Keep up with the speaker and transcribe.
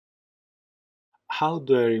How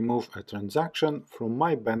do I remove a transaction from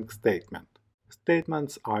my bank statement?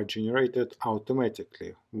 Statements are generated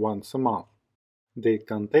automatically once a month. They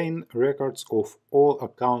contain records of all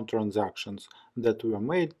account transactions that were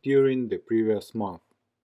made during the previous month.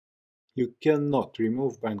 You cannot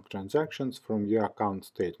remove bank transactions from your account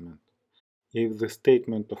statement. If the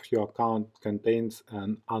statement of your account contains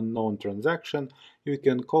an unknown transaction, you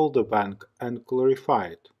can call the bank and clarify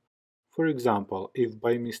it. For example, if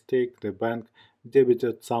by mistake the bank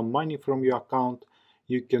debited some money from your account,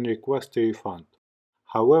 you can request a refund.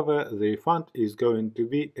 However, the refund is going to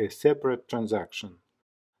be a separate transaction,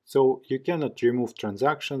 so you cannot remove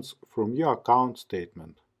transactions from your account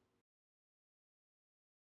statement.